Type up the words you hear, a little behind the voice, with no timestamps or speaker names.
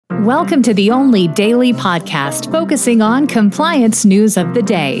Welcome to the only daily podcast focusing on compliance news of the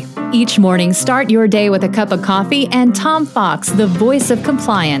day. Each morning, start your day with a cup of coffee and Tom Fox, the voice of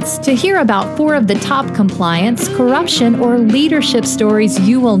compliance, to hear about 4 of the top compliance, corruption, or leadership stories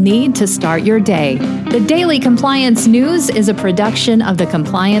you will need to start your day. The Daily Compliance News is a production of the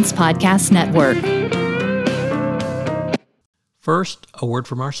Compliance Podcast Network. First, a word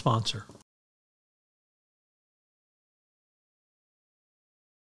from our sponsor.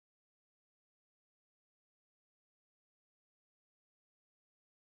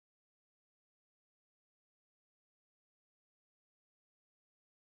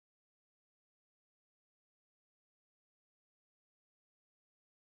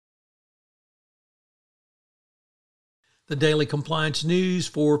 The Daily Compliance News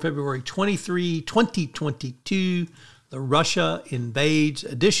for February 23, 2022, the Russia Invades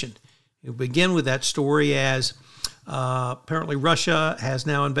edition. We'll begin with that story as apparently Russia has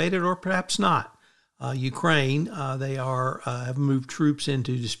now invaded, or perhaps not, Ukraine. They have moved troops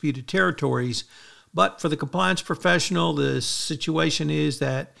into disputed territories. But for the compliance professional, the situation is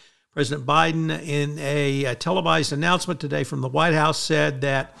that President Biden, in a televised announcement today from the White House, said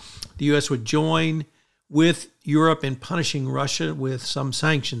that the U.S. would join with Europe in silverman Russia with some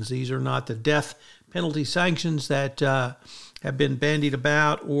sanctions. These are not the death penalty sanctions that have been bandied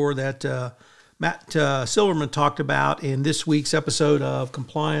about or that Matt Silverman talked about in this week's episode of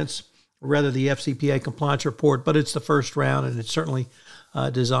Compliance, or rather the FCPA Compliance Report, but it's the first round and it's certainly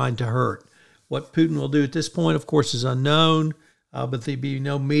designed to hurt. What Putin will do at this point, of course, is unknown, but there'll be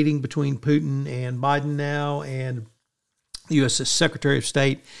no meeting between Putin and Biden now, and the U.S. Secretary of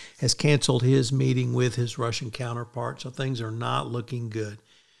State has canceled his meeting with his Russian counterpart, so things are not looking good.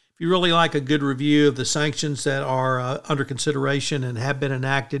 If you really like a good review of the sanctions that are under consideration and have been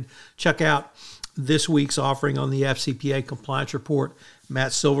enacted, check out this week's offering on the FCPA Compliance Report.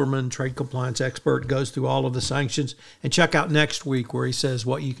 Matt Silverman, trade compliance expert, goes through all of the sanctions, and check out next week where he says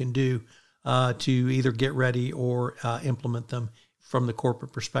what you can do to either get ready or implement them from the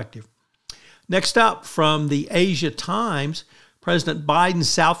corporate perspective. Next up, from the Asia Times, President Biden's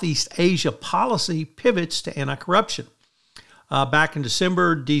Southeast Asia policy pivots to anti-corruption. Back in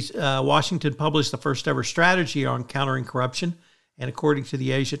December, Washington published the first ever strategy on countering corruption. And according to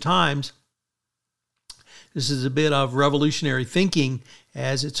the Asia Times, this is a bit of revolutionary thinking,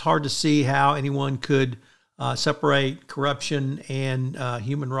 as it's hard to see how anyone could separate corruption and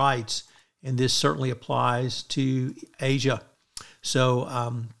human rights. And this certainly applies to Asia.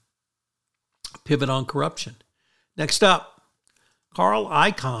 So, pivot on corruption. Next up, Carl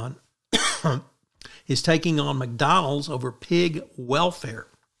Icahn is taking on McDonald's over pig welfare.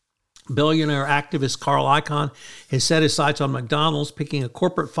 Billionaire activist Carl Icahn has set his sights on McDonald's, picking a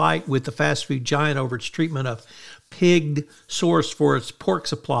corporate fight with the fast food giant over its treatment of pig source for its pork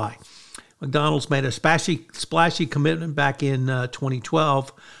supply. McDonald's made a splashy commitment back in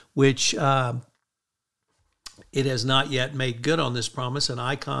 2012, which it has not yet made good on this promise, and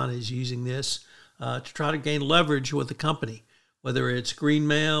Icahn is using this to try to gain leverage with the company. Whether it's green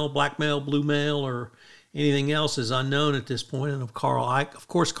mail, black mail, blue mail, or anything else is unknown at this point. And of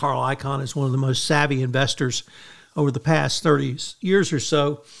course, Carl Icahn is one of the most savvy investors over the past 30 years or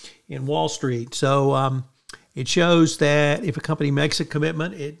so in Wall Street. So it shows that if a company makes a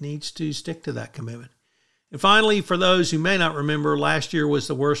commitment, it needs to stick to that commitment. And finally, for those who may not remember, last year was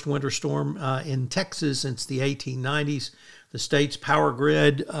the worst winter storm in Texas since the 1890s. The state's power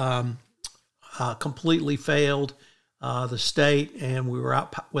grid completely failed the state, and we were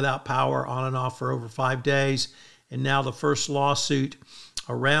out without power on and off for over 5 days. And now the first lawsuit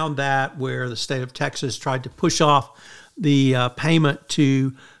around that, where the state of Texas tried to push off the payment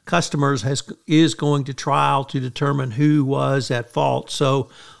to customers, is going to trial to determine who was at fault. So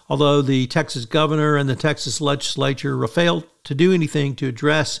although the Texas governor and the Texas legislature failed to do anything to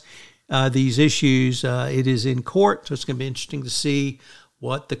address these issues, it is in court. So it's going to be interesting to see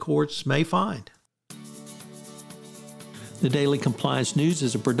what the courts may find. The Daily Compliance News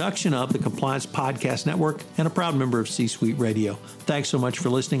is a production of the Compliance Podcast Network and a proud member of C-Suite Radio. Thanks so much for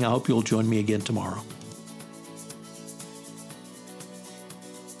listening. I hope you'll join me again tomorrow.